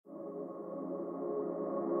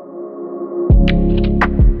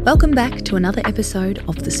Welcome back to another episode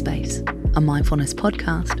of The Space, a mindfulness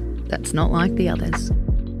podcast that's not like the others.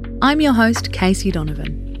 I'm your host, Casey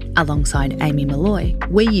Donovan. Alongside Amy Malloy,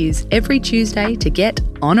 we use every Tuesday to get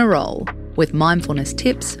on a roll with mindfulness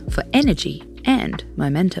tips for energy and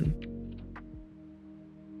momentum.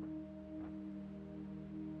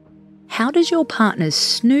 How does your partner's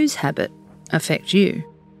snooze habit affect you?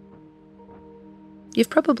 You've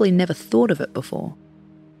probably never thought of it before.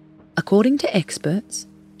 According to experts,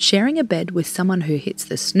 sharing a bed with someone who hits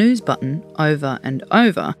the snooze button over and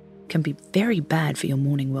over can be very bad for your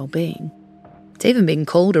morning well-being. It's even been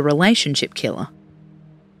called a relationship killer.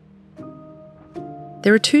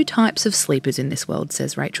 There are two types of sleepers in this world,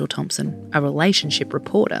 says Rachel Thompson, a relationship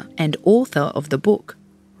reporter and author of the book,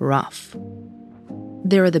 Rough.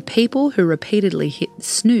 There are the people who repeatedly hit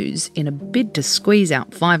snooze in a bid to squeeze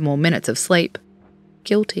out 5 more minutes of sleep.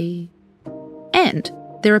 Guilty. And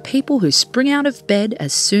there are people who spring out of bed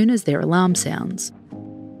as soon as their alarm sounds.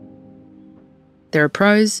 There are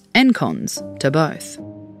pros and cons to both.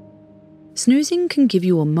 Snoozing can give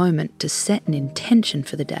you a moment to set an intention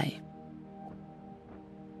for the day.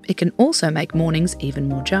 It can also make mornings even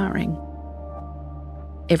more jarring.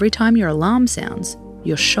 Every time your alarm sounds,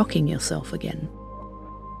 you're shocking yourself again.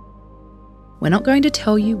 We're not going to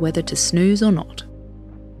tell you whether to snooze or not.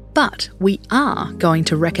 But we are going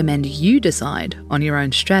to recommend you decide on your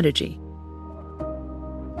own strategy.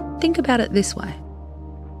 Think about it this way.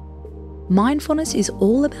 Mindfulness is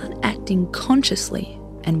all about acting consciously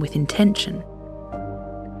and with intention.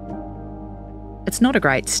 It's not a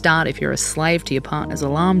great start if you're a slave to your partner's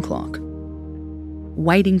alarm clock,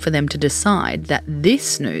 waiting for them to decide that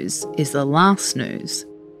this snooze is the last snooze.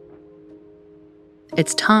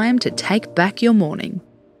 It's time to take back your morning.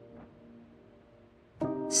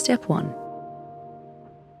 Step 1.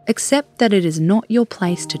 Accept that it is not your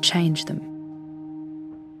place to change them.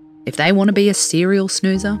 If they want to be a serial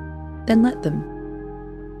snoozer, then let them.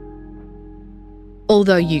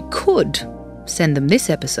 Although you could send them this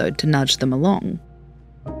episode to nudge them along.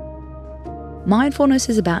 Mindfulness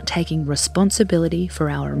is about taking responsibility for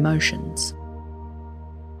our emotions.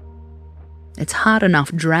 It's hard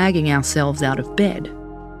enough dragging ourselves out of bed.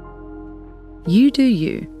 You do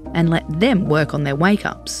you, and let them work on their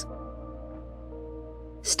wake-ups.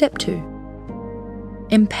 Step 2.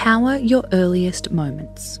 Empower your earliest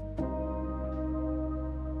moments.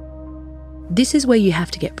 This is where you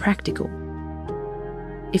have to get practical.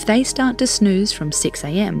 If they start to snooze from 6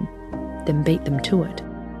 a.m, then beat them to it.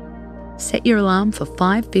 Set your alarm for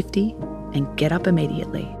 5:50 and get up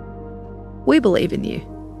immediately. We believe in you.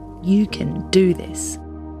 You can do this.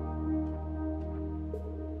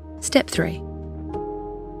 Step 3.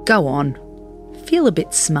 Go on. Feel a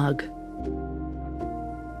bit smug.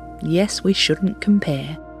 Yes, we shouldn't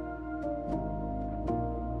compare.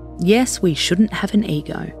 Yes, we shouldn't have an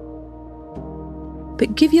ego.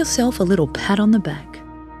 But give yourself a little pat on the back.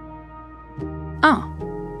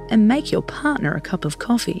 And make your partner a cup of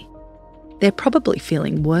coffee. They're probably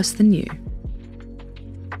feeling worse than you.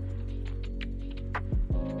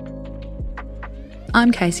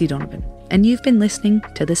 I'm Casey Donovan, and you've been listening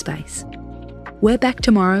to The Space. We're back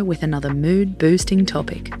tomorrow with another mood-boosting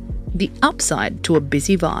topic, the upside to a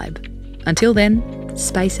busy vibe. Until then,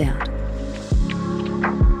 space out.